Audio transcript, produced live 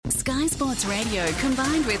Sky Sports Radio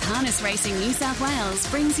combined with Harness Racing New South Wales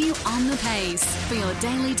brings you On the Pace for your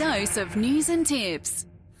daily dose of news and tips.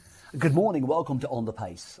 Good morning, welcome to On the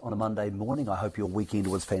Pace on a Monday morning. I hope your weekend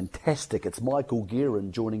was fantastic. It's Michael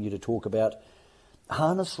Guerin joining you to talk about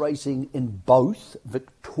harness racing in both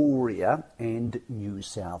Victoria and New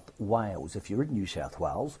South Wales. If you're in New South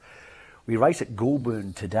Wales, we race at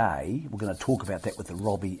Goulburn today. We're going to talk about that with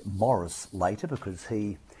Robbie Morris later because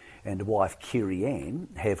he and wife Kerry Ann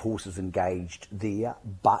have horses engaged there,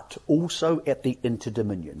 but also at the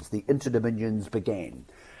Inter-Dominions. The Inter-Dominions began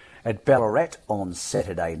at Ballarat on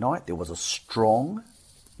Saturday night. There was a strong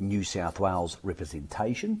New South Wales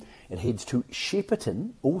representation. It heads to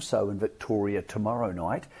Shepparton, also in Victoria, tomorrow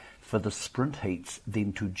night for the sprint heats,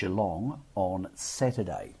 then to Geelong on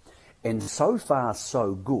Saturday. And so far,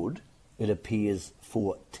 so good, it appears,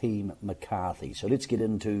 for Team McCarthy. So let's get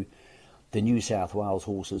into the New South Wales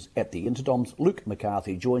horses at the Interdoms. Luke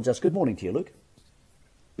McCarthy joins us. Good morning to you, Luke.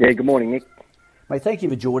 Yeah, good morning, Nick. Mate, thank you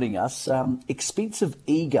for joining us. Expensive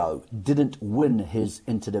Ego didn't win his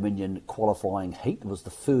Inter-Dominion qualifying heat. It was the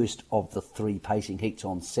first of the three pacing heats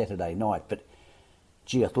on Saturday night. But,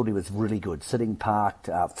 gee, I thought he was really good. Sitting parked,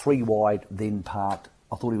 three wide, then parked.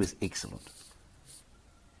 I thought he was excellent.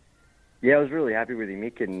 Yeah, I was really happy with him,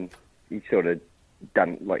 Nick, and he sort of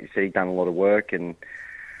done, like you said, he'd done a lot of work, and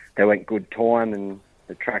they went good time, and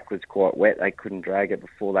the track was quite wet. They couldn't drag it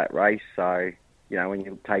before that race, so you know, when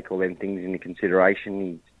you take all them things into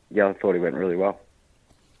consideration, I thought he went really well.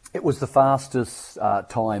 It was the fastest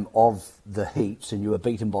time of the heats, and you were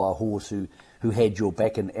beaten by a horse who had your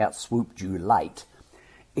back and out-swooped you late.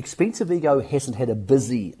 Expensive Ego hasn't had a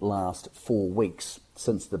busy last 4 weeks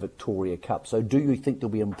since the Victoria Cup, so do you think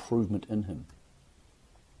there'll be improvement in him?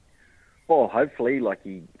 Well, hopefully,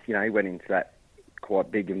 he went into that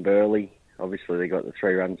quite big and burly. Obviously, they got the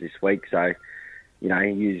 3 runs this week, so, he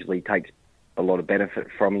usually takes a lot of benefit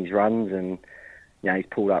from his runs, and he's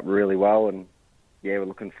pulled up really well, and we're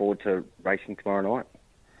looking forward to racing tomorrow night.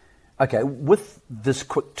 Okay, with this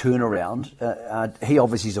quick turnaround, he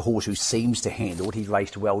obviously is a horse who seems to handle it. He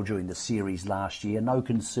raced well during the series last year. No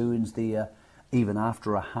concerns there, even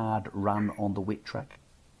after a hard run on the wet track?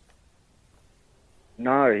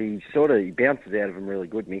 No, he bounces out of him really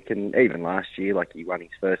good, Mick, and even last year, he won his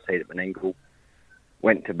first heat at Menangle,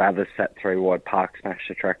 went to Bathurst, sat 3 wide, park, smashed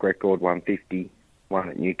the track record, 150, won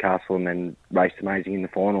at Newcastle, and then raced amazing in the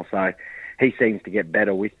final. So he seems to get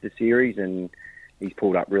better with the series, and he's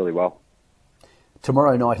pulled up really well.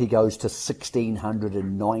 Tomorrow night he goes to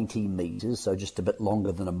 1,690 metres, so just a bit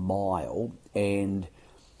longer than a mile, and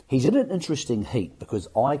he's in an interesting heat because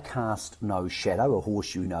I Cast No Shadow, a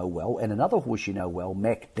horse you know well, and another horse you know well,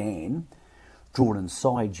 Mac Dan, drawn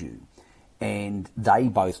inside you. And they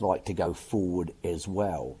both like to go forward as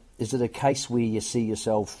well. Is it a case where you see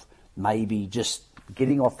yourself maybe just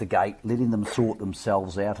getting off the gate, letting them sort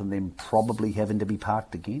themselves out, and then probably having to be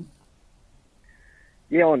parked again?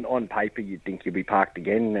 Yeah, on paper you'd think you'd be parked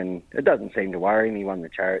again, and it doesn't seem to worry him. He won the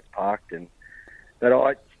Chariots parked, but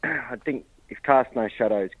I think if Cast No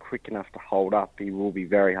Shadow is quick enough to hold up, he will be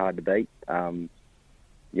very hard to beat.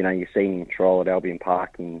 You've seen him trial at Albion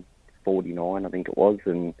Park in 49, I think it was,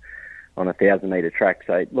 and on a 1,000-metre track.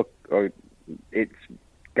 So, look, it's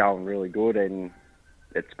going really good, and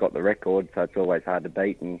it's got the record, so it's always hard to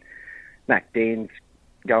beat. And Mac Dan's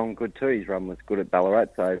going good too. His run was good at Ballarat.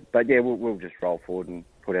 So, but yeah, we'll just roll forward and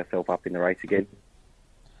put ourselves up in the race again.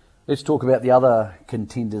 Let's talk about the other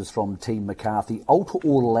contenders from Team McCarthy. Ultra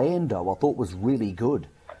Orlando, I thought, was really good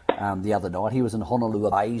the other night. He was in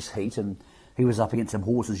Honolulu Bay's heat, and he was up against some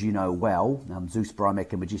horses you know well, Zeus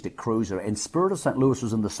Bromac and Majestic Cruiser, and Spirit of St. Louis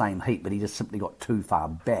was in the same heat, but he just simply got too far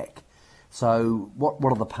back. So what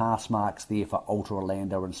are the pass marks there for Ultra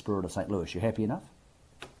Orlando and Spirit of St. Louis? You happy enough?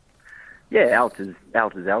 Yeah, Alta's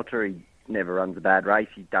Alta. He never runs a bad race.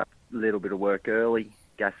 He does a little bit of work early,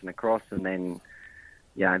 gassing across, and then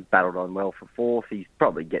battled on well for 4th. He's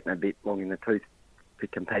probably getting a bit long in the tooth to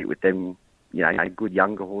compete with them, good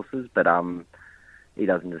younger horses, but he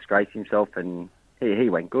doesn't disgrace himself, and he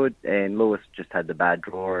went good. And Lewis just had the bad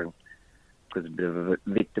draw and was a bit of a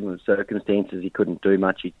victim of circumstances. He couldn't do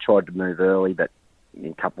much. He tried to move early, but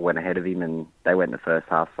a couple went ahead of him, and they went in the first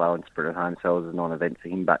half slow and Spirit at Home, so it was a non-event for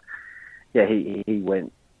him. But yeah, he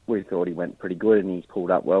went. We thought he went pretty good, and he's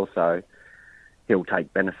pulled up well, so he'll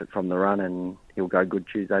take benefit from the run, and he'll go good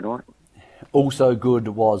Tuesday night. Also good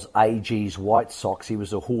was AG's White Sox. He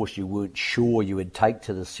was a horse you weren't sure you would take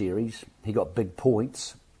to the series. He got big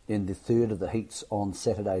points in the third of the heats on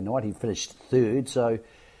Saturday night. He finished third, so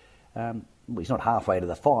he's not halfway to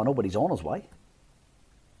the final, but he's on his way.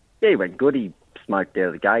 Yeah, he went good. He smoked out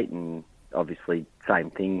of the gate, and obviously,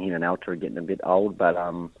 same thing. Him and Alter are getting a bit old, but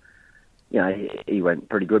he went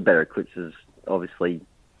pretty good. Better Eclipse is obviously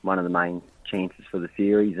one of the main chances for the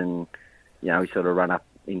series, and we sort of run up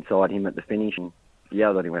inside him at the finish, and I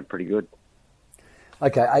thought he went pretty good.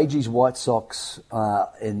 Okay, AG's White Sox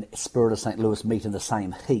in Spirit of St. Louis meet in the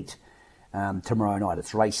same heat tomorrow night.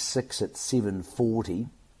 It's race 6 at 7:40.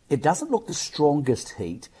 It doesn't look the strongest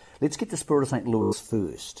heat. Let's get to Spirit of St. Louis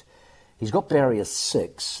first. He's got barrier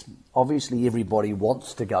 6. Obviously, everybody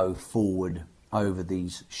wants to go forward over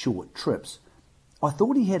these short trips. I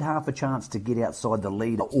thought he had half a chance to get outside the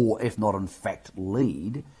leader, or if not, in fact,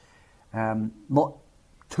 lead. Not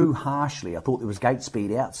too harshly. I thought there was gate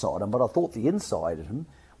speed outside him, but I thought the inside of him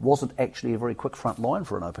wasn't actually a very quick front line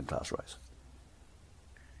for an open class race.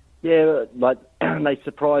 Yeah, but they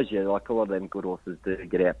surprise you. Like a lot of them good horses do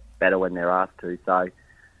get out better when they're asked to. So,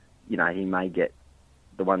 he may get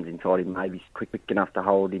the ones inside him maybe quick enough to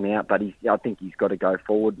hold him out. But I think he's got to go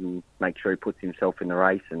forward and make sure he puts himself in the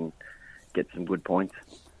race and get some good points.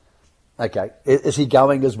 Okay. Is he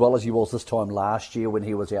going as well as he was this time last year when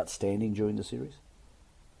he was outstanding during the series?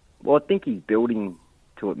 Well, I think he's building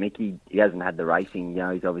to it, Mickey. He hasn't had the racing.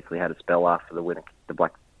 He's obviously had a spell after the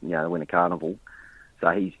Winter Carnival. So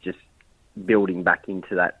he's just building back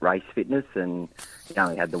into that race fitness, and he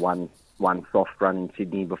only had the one soft run in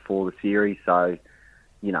Sydney before the series. So,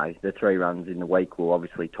 the 3 runs in the week will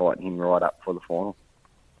obviously tighten him right up for the final.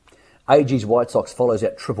 AG's White Sox follows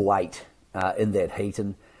out 888 in that heat,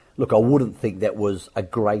 and look, I wouldn't think that was a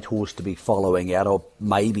great horse to be following out. I'll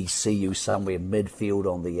maybe see you somewhere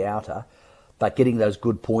midfield on the outer, but getting those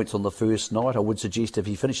good points on the first night, I would suggest if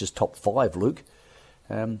he finishes top 5, Luke,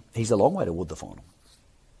 he's a long way toward the final.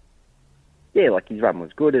 Yeah, like his run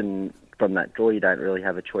was good, and from that draw, you don't really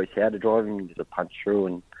have a choice how to drive him. You just punch through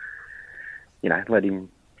and, let him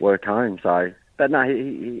work home. So, but no,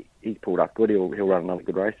 he's pulled up good. He'll run another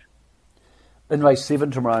good race. In race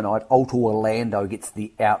 7 tomorrow night, Alto Orlando gets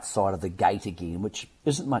the outside of the gate again, which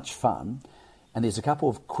isn't much fun. And there's a couple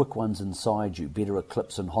of quick ones inside you, Better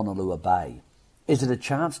Eclipse and Honolulu Bay. Is it a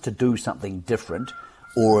chance to do something different,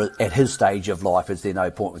 or at his stage of life, is there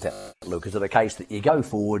no point with that, Luke? Is it a case that you go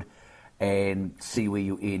forward and see where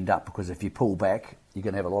you end up? Because if you pull back, you're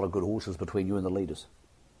going to have a lot of good horses between you and the leaders.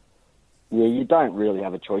 Yeah, you don't really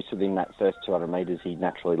have a choice with him that first 200 metres. He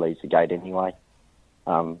naturally leaves the gate anyway.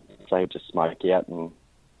 So he'll just smoke out, and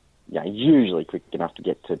he's usually quick enough to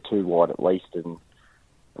get to 2 wide at least, and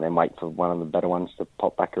then wait for one of the better ones to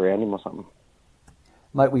pop back around him or something.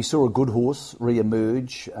 Mate, we saw a good horse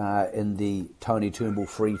re-emerge in the Tony Turnbull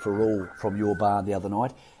free-for-all from your barn the other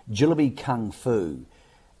night. Jillaby Kung Fu.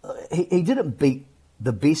 He didn't beat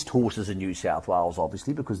the best horses in New South Wales,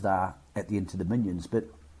 obviously, because they're at the Inter-Dominions, but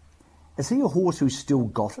is he a horse who's still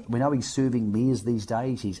got it? We know he's serving mares these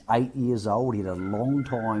days. He's 8 years old. He had a long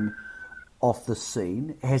time off the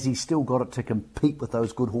scene. Has he still got it to compete with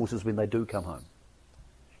those good horses when they do come home?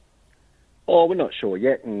 Oh, we're not sure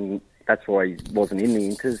yet, and that's why he wasn't in the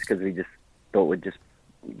Inters, because we just thought we'd just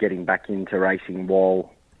get him back into racing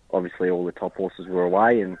while obviously all the top horses were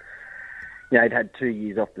away. And he'd had 2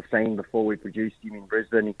 years off the scene before we produced him in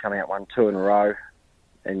Brisbane. He'd come out, won 2 in a row,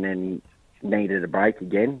 and then needed a break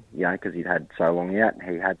again, because he'd had so long out.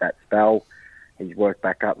 He had that spell. He's worked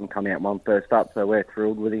back up and come out 1 first up, so we're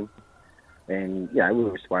thrilled with him. And,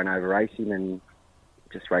 we just won't over-race him and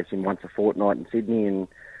just race him once a fortnight in Sydney, and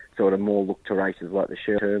sort of more look to races like the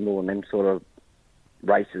Turnbull and them sort of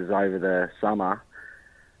races over the summer,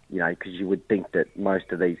 because you would think that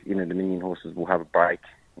most of these Inter-Dominion horses will have a break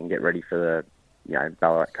and get ready for the,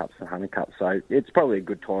 Ballarat Cups and Hunter Cups. So it's probably a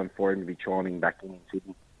good time for him to be chiming back in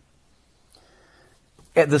Sydney.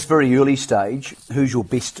 At this very early stage, who's your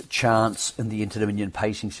best chance in the Inter-Dominion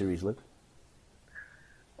Pacing Series, Luke?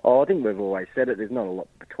 Oh, I think we've always said it. There's not a lot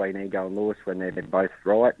between Ego and Lewis when they're both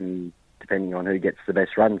right, and depending on who gets the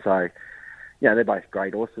best run. So, they're both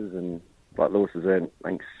great horses, and like Lewis has earned, I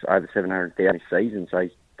think, over 700,000 this season, so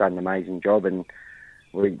he's done an amazing job, and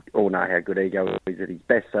we all know how good Ego is at his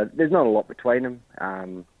best. So there's not a lot between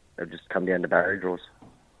them. They've just come down to barrier draws.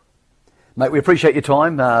 Mate, we appreciate your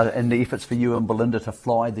time and the efforts for you and Belinda to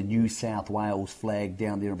fly the New South Wales flag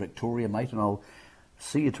down there in Victoria, mate, and I'll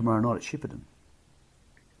see you tomorrow night at Shepparton.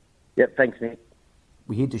 Yep, thanks, Nick.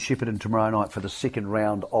 We head to Shepparton tomorrow night for the second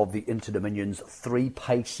round of the Inter-Dominions, 3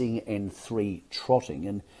 pacing and 3 trotting.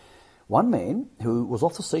 And one man who was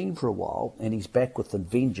off the scene for a while, and he's back with a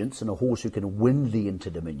vengeance, and a horse who can win the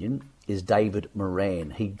Inter-Dominion, is David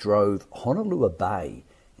Moran. He drove Honolulu Bay,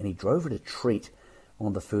 and he drove it a treat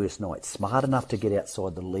on the first night. Smart enough to get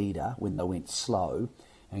outside the leader when they went slow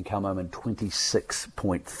and come home in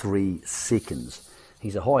 26.3 seconds.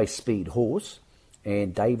 He's a high-speed horse,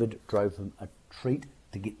 and David drove him a treat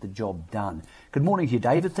to get the job done. Good morning to you,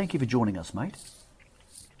 David. Thank you for joining us, mate.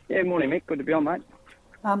 Yeah, morning, Mick. Good to be on, mate.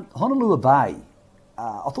 Honolulu Bay,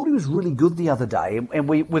 I thought he was really good the other day, and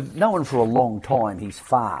we've known for a long time he's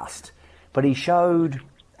fast, but he showed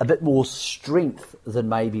a bit more strength than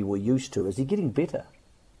maybe we're used to. Is he getting better?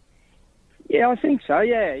 Yeah, I think so.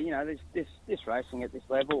 Yeah, this racing at this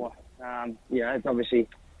level, it's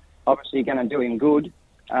obviously going to do him good.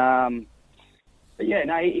 But yeah,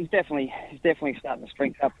 no, he's definitely starting to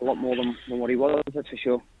strengthen up a lot more than what he was. That's for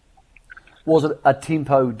sure. Was it a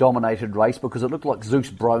tempo-dominated race? Because it looked like Zeus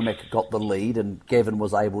Bromek got the lead and Gavin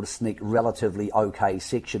was able to sneak relatively okay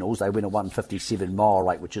sectionals. They went a 1:57 mile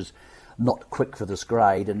rate, which is not quick for this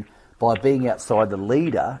grade. And by being outside the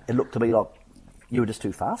leader, it looked to me like you were just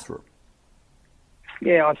too fast for him.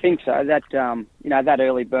 Yeah, I think so. That that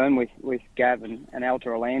early burn with Gavin and Alta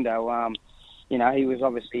Orlando, he was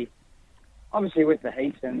obviously with the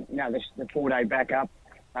heats and the 4-day backup.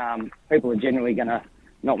 People are generally going to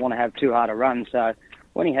not want to have too hard a run. So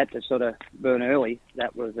when he had to sort of burn early,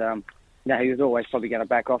 that was, he was always probably going to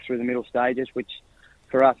back off through the middle stages, which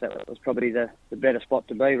for us, that was probably the better spot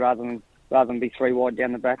to be rather than be 3 wide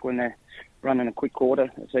down the back when they're running a quick quarter.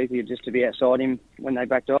 It's easier just to be outside him when they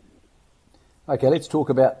backed off. Okay, let's talk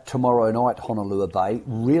about tomorrow night, Honolulu Bay.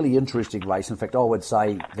 Really interesting race. In fact, I would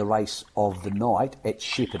say the race of the night at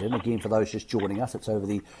Shepparton. Again, for those just joining us, it's over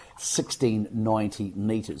the 1690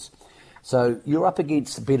 metres. So you're up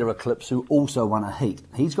against Better Eclipse, who also won a heat.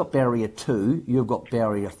 He's got barrier 2, you've got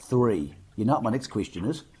barrier 3. You know what my next question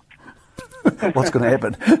is? What's going to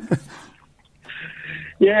happen?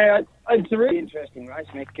 Yeah, it's a really interesting race,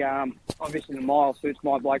 Mick. Obviously the mile suits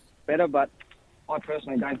my bloke better, but I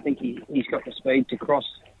personally don't think he's got the speed to cross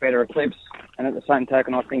Better Eclipse. And at the same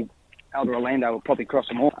token, I think Alta Orlando will probably cross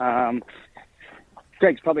them all.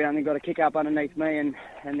 Greg's probably only got to kick up underneath me, and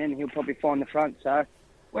then he'll probably find the front. So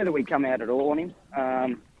whether we come out at all on him,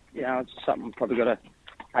 it's something we've probably got to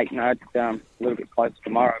take note a little bit closer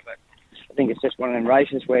tomorrow. But I think it's just one of them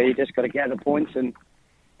races where you just got to gather points and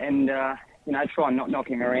try and not knock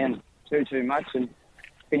him around too much and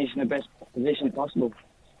finish in the best position possible.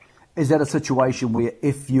 Is that a situation where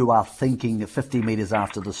if you are thinking 50 metres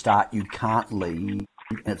after the start you can't lead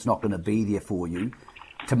and it's not going to be there for you,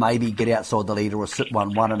 to maybe get outside the leader or sit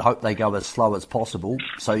 1-1 and hope they go as slow as possible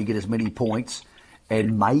so you get as many points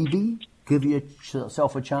and maybe give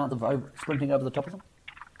yourself a chance of sprinting over the top of them?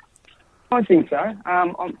 I think so.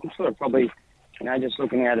 I'm sort of probably, just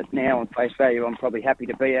looking at it now on face value, I'm probably happy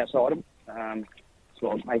to be outside them. It's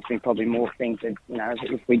what makes me probably more think that,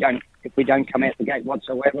 if we don't come out the gate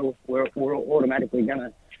whatsoever, we're automatically going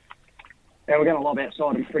to lob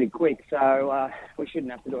outside them pretty quick. So we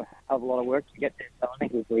shouldn't have to do a hell of a lot of work to get there. So I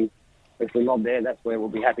think if we lob there, that's where we'll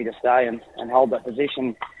be happy to stay and hold that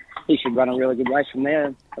position. He should run a really good race from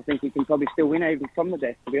there. I think he can probably still win even from the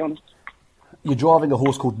death, to be honest. You're driving a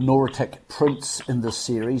horse called Noratic Prince in this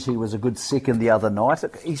series. He was a good second the other night.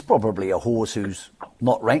 He's probably a horse who's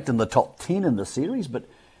not ranked in the top 10 in the series, but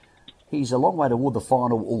he's a long way toward the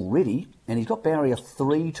final already, and he's got barrier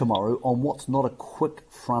 3 tomorrow on what's not a quick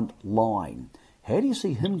front line. How do you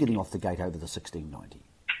see him getting off the gate over the 1690?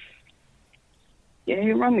 Yeah,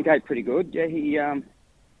 he'll run the gate pretty good. Yeah,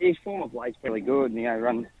 his form of late's really good. He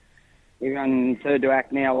ran third to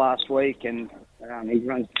act now last week, and his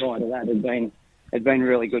runs prior to that had been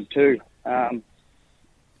really good too.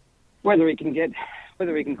 Whether he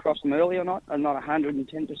can cross them early or not, I'm not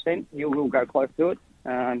 110%. He will go close to it.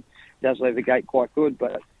 Does leave the gate quite good,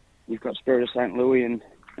 but you've got Spirit of St. Louis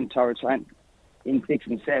and Torrid Saint in 6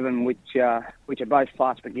 and 7, which are both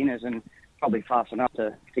fast beginners and probably fast enough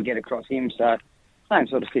to get across him. So same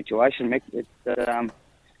sort of situation, Mick. It's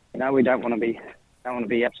we don't want to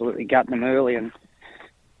be absolutely gutting them early and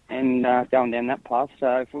going down that path.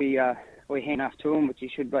 So if we hand enough to him, which he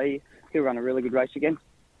should be, he'll run a really good race again.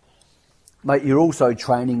 Mate, you're also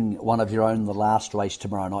training one of your own in the last race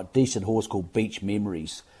tomorrow night, decent horse called Beach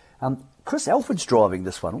Memories. Chris Alford's driving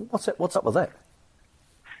this one. What's up with that?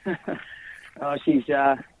 She's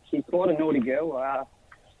quite a naughty girl.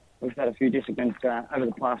 We've had a few disagreements over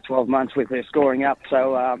the past 12 months with her scoring up,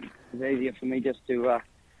 so it's easier for me just to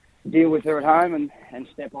deal with her at home and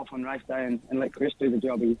step off on race day and let Chris do the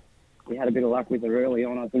job. He had a bit of luck with her early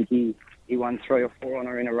on. I think he won 3 or 4 on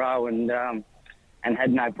her in a row and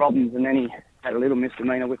had no problems. And then he had a little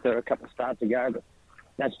misdemeanor with her a couple of starts ago. But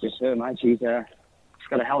that's just her, mate. She's got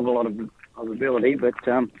a hell of a lot of ability, but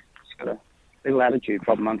she's got a little attitude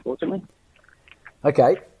problem, unfortunately.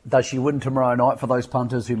 Okay. Does she win tomorrow night for those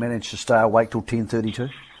punters who managed to stay awake till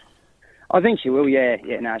 10:32? I think she will. Yeah.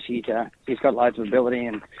 No, she's got loads of ability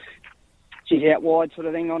and she's out wide sort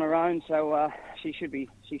of thing on her own. So she should be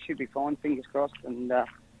fine. Fingers crossed. And I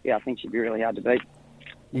think she'd be really hard to beat.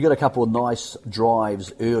 You got a couple of nice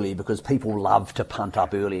drives early because people love to punt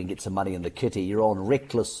up early and get some money in the kitty. You're on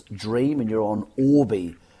Reckless Dream and you're on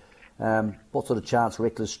Orby. What sort of chance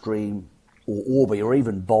Reckless Dream or Orby or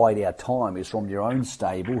even Bide Our Time is from your own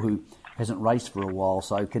stable who hasn't raced for a while?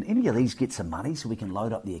 So can any of these get some money so we can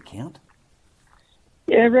load up the account?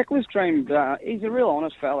 Yeah, Reckless Dream, he's a real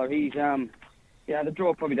honest fella. He's, the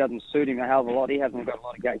draw probably doesn't suit him a hell of a lot. He hasn't got a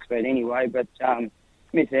lot of gate speed anyway, but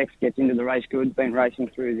Miss X gets into the race good, been racing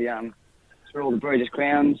through through all the Breeders'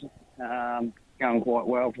 Crowns, going quite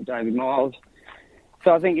well for David Miles.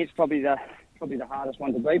 So I think it's probably the hardest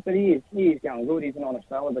one to beat, but he is going good. He's an honest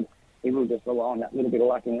fella, but he will just rely on that little bit of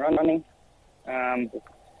luck in running.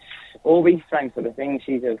 Orby, same sort of thing.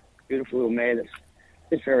 She's a beautiful little mare that's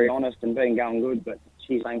just very honest and been going good, but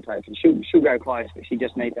she's same token. She'll go close, but she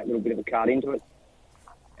just needs that little bit of a card into it.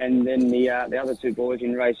 And then the other two boys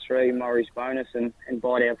in race 3, Maurice Bonus and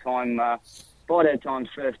Bide Our Time. Bide Our Time's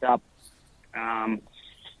first up.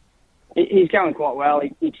 He's going quite well.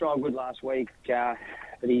 He tried good last week, but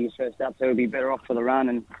he was first up, so he'll be better off for the run.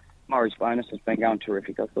 And Maurice Bonus has been going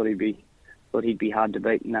terrific. I thought he'd be hard to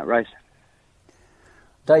beat in that race.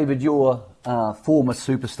 David, your former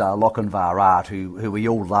superstar, Lochinvar Art, who we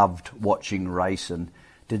all loved watching race and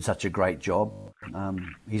did such a great job.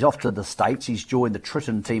 He's off to the States. He's joined the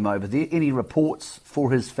Triton team over there. Any reports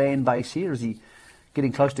for his fan base here? Is he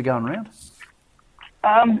getting close to going round?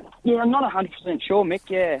 I'm not 100% sure, Mick.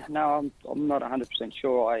 Yeah, no, I'm not 100%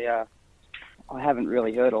 sure. I haven't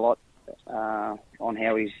really heard a lot on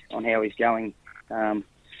how he's going. I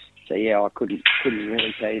couldn't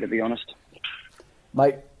really tell you, to be honest.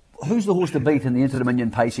 Mate, who's the horse to beat in the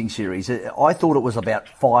Inter-Dominion Pacing Series? I thought it was about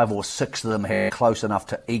 5 or 6 of them had close enough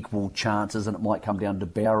to equal chances and it might come down to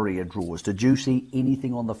barrier draws. Did you see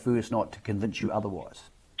anything on the first night to convince you otherwise?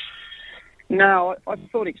 No, I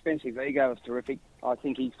thought Expensive Ego was terrific. I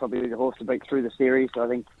think he's probably the horse to beat through the series. I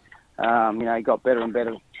think, he got better and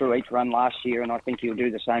better through each run last year and I think he'll do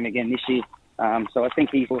the same again this year. So I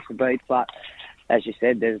think he's horse to beat, but as you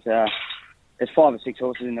said, there's 5 or 6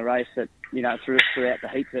 horses in the race that, throughout the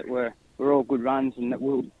heat that were all good runs and that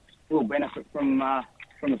will benefit from a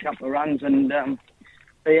couple of runs. And,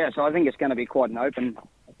 so I think it's going to be quite an open.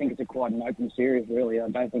 I think it's quite an open series, really. I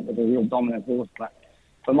don't think there's a real dominant horse, but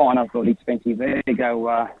for mine, I thought Expensive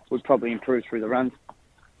Ego would probably improve through the runs.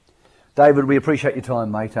 David, we appreciate your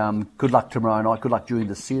time, mate. Good luck tomorrow night. Good luck during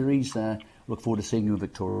the series. Look forward to seeing you in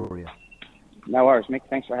Victoria. No worries, Mick.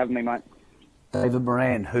 Thanks for having me, mate. David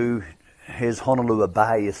Moran, who has Honolulu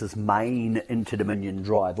Bay as his main Inter-Dominion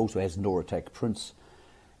drive, also has Noratak Prince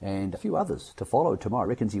and a few others to follow tomorrow.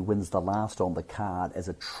 Reckons he wins the last on the card as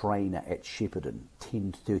a trainer at Shepparton,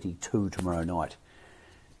 10:32 tomorrow night.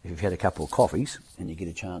 If you've had a couple of coffees and you get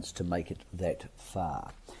a chance to make it that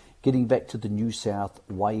far. Getting back to the New South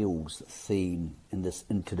Wales theme in this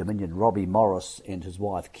Inter-Dominion, Robbie Morris and his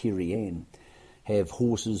wife Kerry Ann have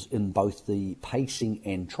horses in both the pacing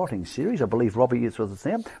and trotting series. I believe Robbie is with us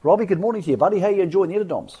now. Robbie, good morning to you, buddy. How are you enjoying the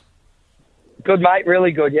Interdoms? Good, mate.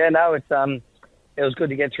 Really good. Yeah, no, it was good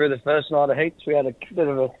to get through the first night of heats. We had a bit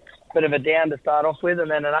of a down to start off with, and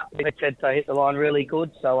then an up that hit the line really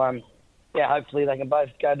good. So, hopefully they can both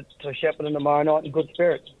go to Shepparton tomorrow night in good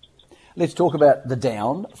spirits. Let's talk about the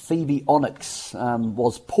down. Phoebe Onyx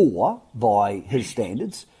was poor by his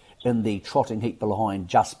standards in the trotting heat behind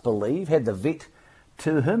Just Believe. Had the vet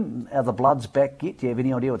to him. Are the bloods back yet? Do you have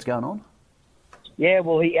any idea what's going on? Yeah,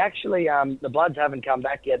 well, he actually, the bloods haven't come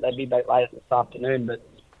back yet. They'll be back later this afternoon, but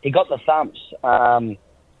he got the thumps.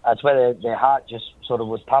 That's where their heart just sort of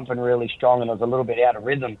was pumping really strong and it was a little bit out of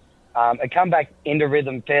rhythm. It come back into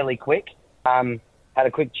rhythm fairly quick. Had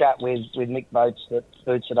a quick chat with Mick Boots that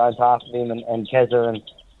owns half of him and Keza,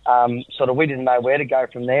 and sort of we didn't know where to go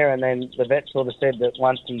from there. And then the vet sort of said that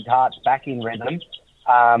once his heart's back in rhythm,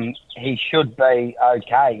 he should be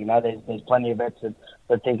okay. There's plenty of vets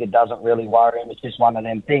that think it doesn't really worry him. It's just one of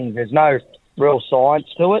them things. There's no real science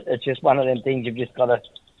to it. It's just one of them things you've just got to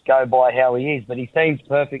go by how he is. But he seems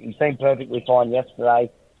perfect. He seemed perfectly fine yesterday.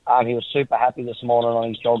 He was super happy this morning on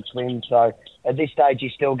his jog swim. So at this stage,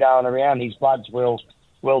 he's still going around. His bloods will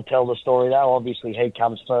tell the story, though. Obviously, he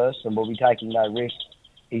comes first, and we'll be taking no risk.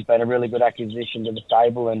 He's been a really good acquisition to the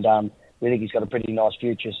stable, and we think he's got a pretty nice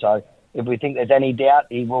future. So if we think there's any doubt,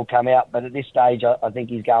 he will come out. But at this stage, I think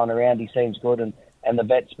he's going around. He seems good, and the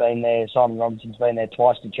vet's been there. Simon Robinson's been there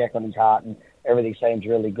twice to check on his heart, and everything seems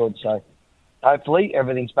really good. So hopefully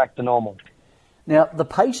everything's back to normal. Now, the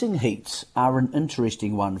pacing heats are an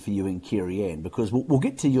interesting one for you and Kerry Ann, because we'll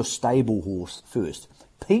get to your stable horse first.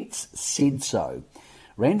 Pete's Said So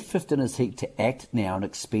ran fifth in his heat to Act Now, an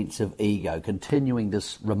expensive ego, continuing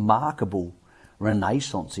this remarkable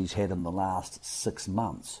renaissance he's had in the last 6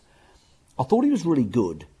 months. I thought he was really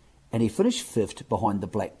good, and he finished fifth behind the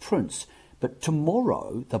Black Prince. But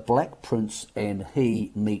tomorrow, the Black Prince and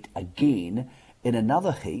he meet again in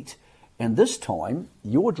another heat, and this time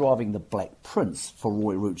you're driving the Black Prince for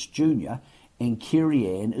Roy Roots Jr. and Kerry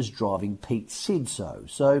Ann is driving Pete Said So.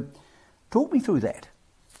 So talk me through that.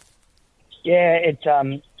 Yeah,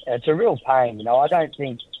 it's a real pain. I don't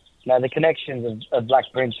think the connections of Black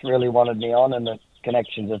Prince really wanted me on, and the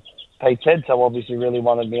connections of Pete Said So obviously really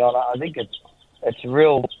wanted me on. I think it's a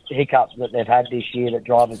real hiccup that they've had this year that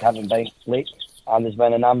drivers haven't been split. There's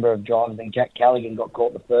been a number of drivers. I think Jack Callaghan got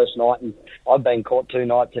caught the first night, and I've been caught 2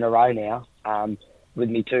 nights in a row now with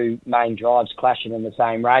me 2 main drives clashing in the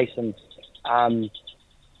same race. And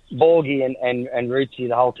Borgie and Rootsy,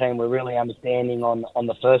 the whole team, were really understanding on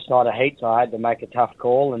the first night of heat, so I had to make a tough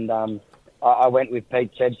call. And I went with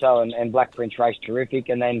Pete Said So, and Black Prince raced terrific.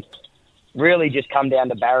 And then really just come down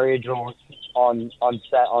to barrier draw on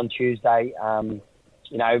Tuesday.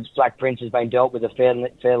 Black Prince has been dealt with a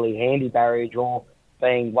fairly handy barrier draw,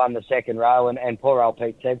 being won the second row, and poor old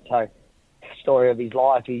Pete Said So, story of his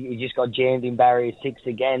life. He just got jammed in barrier 6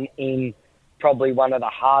 again in probably one of the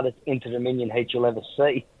hardest Inter-Dominion heats you'll ever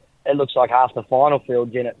see. It looks like half the final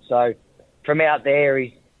field's in it. So from out there,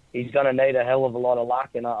 he's going to need a hell of a lot of luck.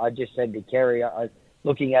 And I just said to Kerry,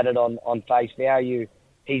 looking at it on face value,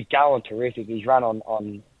 he's going terrific. His run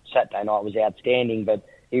on Saturday night was outstanding, but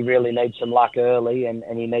he really needs some luck early, and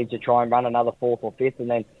he needs to try and run another 4th or 5th, and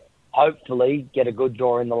then hopefully get a good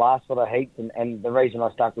draw in the last sort of heats. And the reason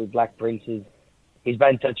I stuck with Black Prince is he's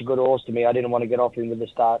been such a good horse to me. I didn't want to get off him with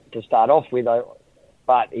to start off with,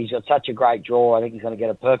 but he's got such a great draw. I think he's going to get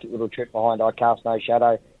a perfect little trip behind I Cast No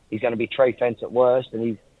Shadow. He's going to be 3 fence at worst,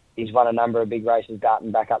 and he's won a number of big races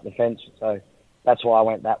darting back up the fence. So that's why I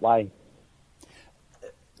went that way.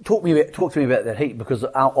 Talk to me about that heat, because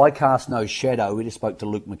I Cast No Shadow, we just spoke to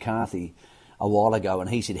Luke McCarthy a while ago, and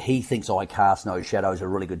he said he thinks I Cast No Shadow is a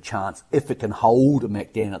really good chance if it can hold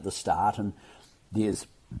McDan at the start, and there's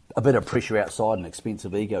a bit of pressure outside an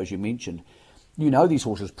expensive ego, as you mentioned. You know these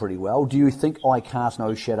horses pretty well. Do you think I Cast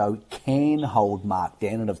No Shadow can hold Mark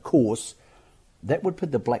Dan? And of course, that would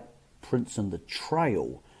put the Black Prince in the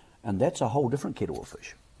trail, and that's a whole different kettle of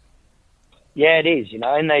fish. Yeah, it is.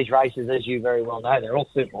 In these races, as you very well know, they're all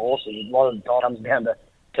super horses. A lot of the time comes down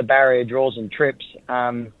to barrier draws and trips.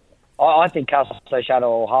 I think Cast No Shadow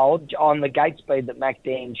will hold. On the gate speed that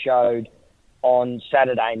MacDan showed on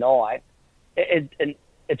Saturday night,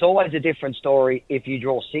 it's always a different story if you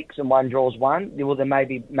draw 6 and one draws 1. Well, then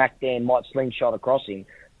maybe MacDan might slingshot across him.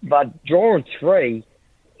 But drawing 3,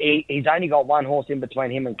 he's only got 1 horse in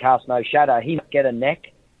between him and Cast No Shadow. He might get a neck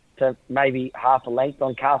to maybe half a length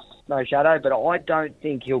on Cast No Shadow, but I don't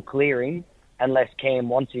think he'll clear him unless Cam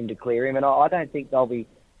wants him to clear him, and I don't think they'll be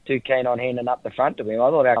too keen on handing up the front to him.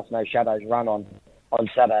 I thought Cast No Shadow's run on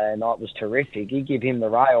Saturday night was terrific. You give him the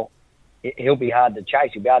rail, he'll be hard to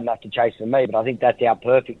chase. He'll be hard enough to chase for me, but I think that's our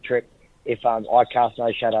perfect trip if I Cast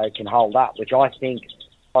No Shadow can hold up, which I think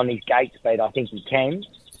on his gate speed, I think he can,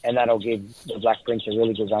 and that'll give the Black Prince a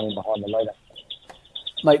really good run in behind the leader.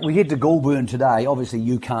 Mate, we head to Goulburn today. Obviously,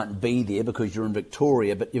 you can't be there because you're in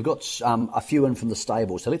Victoria, but you've got a few in from the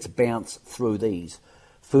stable. So let's bounce through these.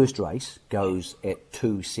 First race goes at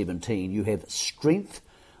 2:17. You have Strength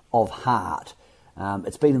of Heart.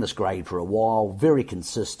 It's been in this grade for a while, very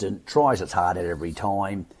consistent, tries its hard at every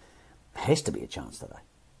time. Has to be a chance today.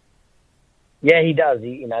 Yeah, he does.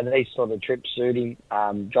 These sort of trips suit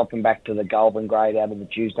him. Dropping back to the Goulburn grade out of the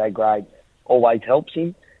Tuesday grade always helps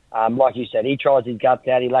him. Like you said, he tries his guts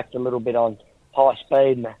out. He lacked a little bit on high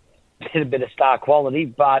speed and a bit of star quality,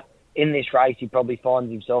 but in this race, he probably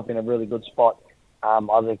finds himself in a really good spot.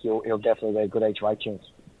 I think he'll definitely be a good each way chance.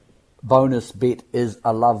 Bonus Bet is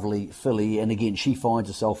a lovely filly, and again, she finds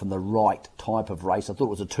herself in the right type of race. I thought it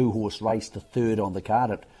was a 2-horse race, the third on the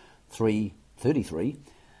card at 3:33.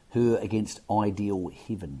 Her against Ideal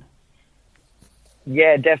Heaven.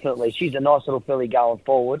 Yeah, definitely. She's a nice little filly going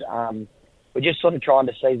forward. We're just sort of trying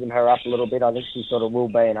to season her up a little bit. I think she sort of will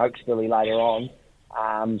be an Oaks filly later on.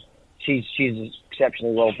 She's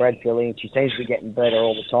exceptionally well-bred filly, and she seems to be getting better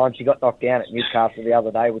all the time. She got knocked down at Newcastle the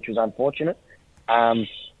other day, which was unfortunate.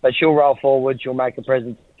 But she'll roll forward. She'll make a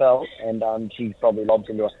presence felt, and she probably lobs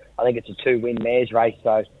into I think it's a 2-win mares race.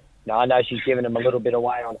 So, I know she's given him a little bit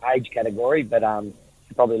away on age category, but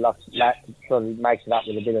she probably sort of makes it up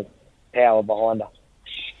with a bit of power behind her.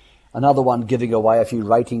 Another one giving away a few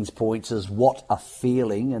ratings points is What a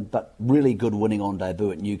Feeling, but really good winning on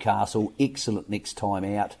debut at Newcastle. Excellent next time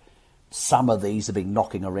out. Some of these have been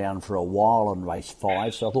knocking around for a while in race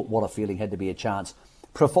 5, so I thought What a Feeling had to be a chance,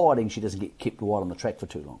 providing she doesn't get kept wide on the track for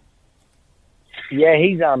too long. Yeah,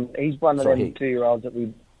 he's one of them 2-year-olds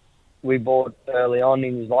that we bought early on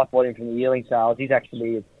in his life, bought him from the yearling sales. He's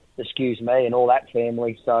actually excuse me and all that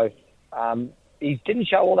family, so he didn't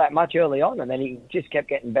show all that much early on, and then he just kept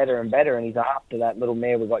getting better and better, and he's after that little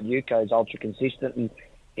mare we've got, Yuko, is ultra consistent, and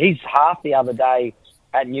he's half the other day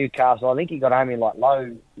at Newcastle. I think he got home in like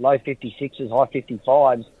low 56s, high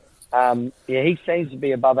 55s. Yeah, he seems to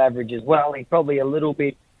be above average as well. He's probably a little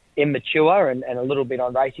bit immature and a little bit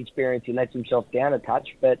on race experience. He lets himself down a touch,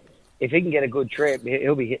 but if he can get a good trip,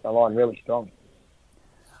 he'll be hitting the line really strong.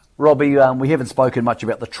 Robbie, we haven't spoken much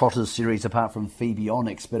about the Trotters series apart from Phoebe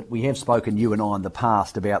Onyx, but we have spoken, you and I, in the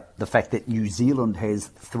past about the fact that New Zealand has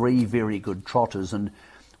 3 very good trotters, and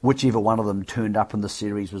whichever one of them turned up in the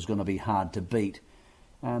series was going to be hard to beat.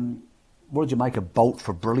 What did you make of Bolt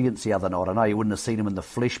for Brilliance the other night? I know you wouldn't have seen him in the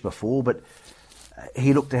flesh before, but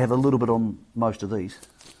he looked to have a little bit on most of these.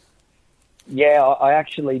 Yeah, I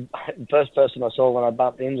actually, the first person I saw when I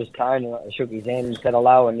bumped in was Tone, and I shook his hand and said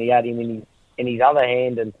hello, and he had him in his other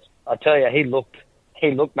hand, and I tell you, he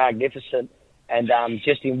looked magnificent, and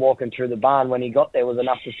just him walking through the barn when he got there was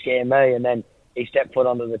enough to scare me, and then he stepped foot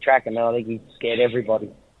onto the track, and then I think he scared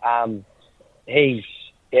everybody. He's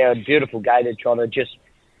a beautiful gaited trotter, just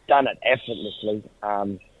done it effortlessly.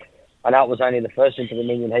 I know it was only the first into the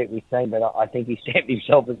Minion Heat we've seen, but I think he stamped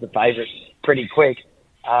himself as the favourite pretty quick.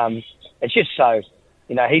 It's just so,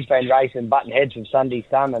 he's been racing button heads from Sunday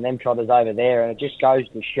Sun and them trotters over there, and it just goes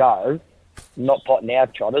to show, not potting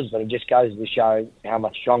out trotters, but it just goes to show how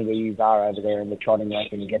much stronger you are over there in the trotting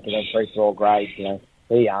race when you get to those 3-4 grades.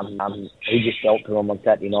 He just dealt to him on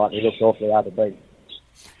Saturday night. He looked awfully hard to beat.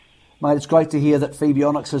 Mate, it's great to hear that Phoebe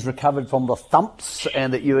Onyx has recovered from the thumps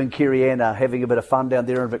and that you and Kerry Ann are having a bit of fun down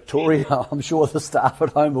there in Victoria. I'm sure the staff at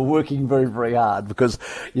home are working very, very hard because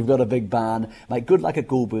you've got a big barn. Mate, good luck at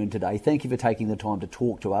Goulburn today. Thank you for taking the time to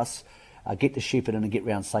talk to us. Get to Shepparton and get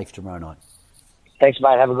round safe tomorrow night. Thanks,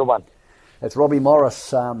 mate. Have a good one. That's Robbie Morris,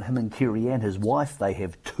 him and Kerry Ann, his wife. They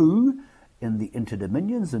have 2 in the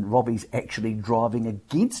Interdominions, and Robbie's actually driving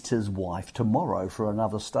against his wife tomorrow for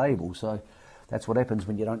another stable. So that's what happens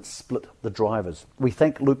when you don't split the drivers. We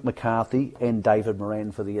thank Luke McCarthy and David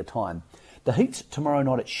Moran for their time. The heats tomorrow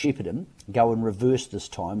night at Shepparton go in reverse this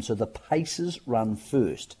time, so the paces run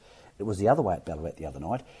first. It was the other way at Ballarat the other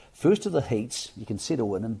night. First of the heats, you can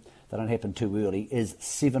settle in them, they don't happen too early, is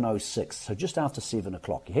 7:06, so just after 7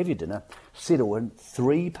 o'clock. You have your dinner, settle in,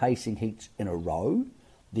 3 pacing heats in a row,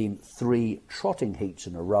 then 3 trotting heats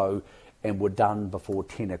in a row, and we're done before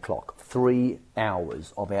 10 o'clock. 3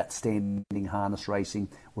 hours of outstanding harness racing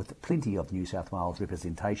with plenty of New South Wales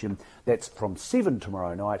representation. That's from 7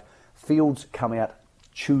 tomorrow night. Fields come out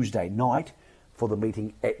Tuesday night for the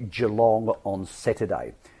meeting at Geelong on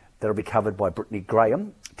Saturday. That'll be covered by Brittany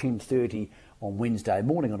Graham, 10:30 on Wednesday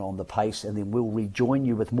morning and On the Pace, and then we'll rejoin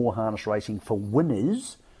you with more harness racing for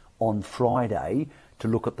winners on Friday to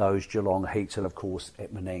look at those Geelong heats and, of course,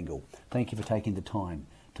 at Menangle. Thank you for taking the time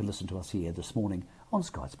to listen to us here this morning on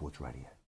Sky Sports Radio.